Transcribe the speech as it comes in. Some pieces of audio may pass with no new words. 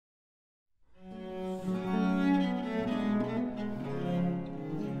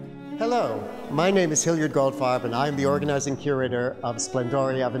Hello, my name is Hilliard Goldfarb and I am the organizing curator of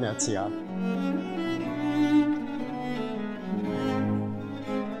Splendore Venezia.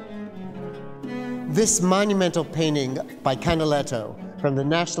 This monumental painting by Canaletto from the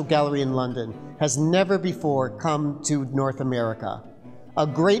National Gallery in London has never before come to North America. A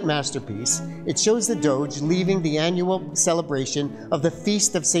great masterpiece, it shows the Doge leaving the annual celebration of the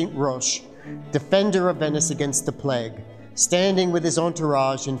Feast of St. Roch, defender of Venice against the plague, standing with his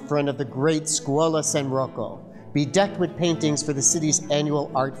entourage in front of the great Scuola San Rocco, bedecked with paintings for the city's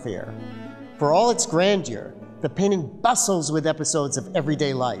annual art fair. For all its grandeur, the painting bustles with episodes of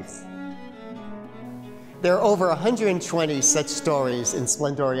everyday life. There are over 120 such stories in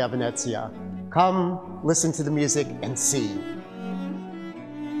Splendore Venezia. Come, listen to the music, and see.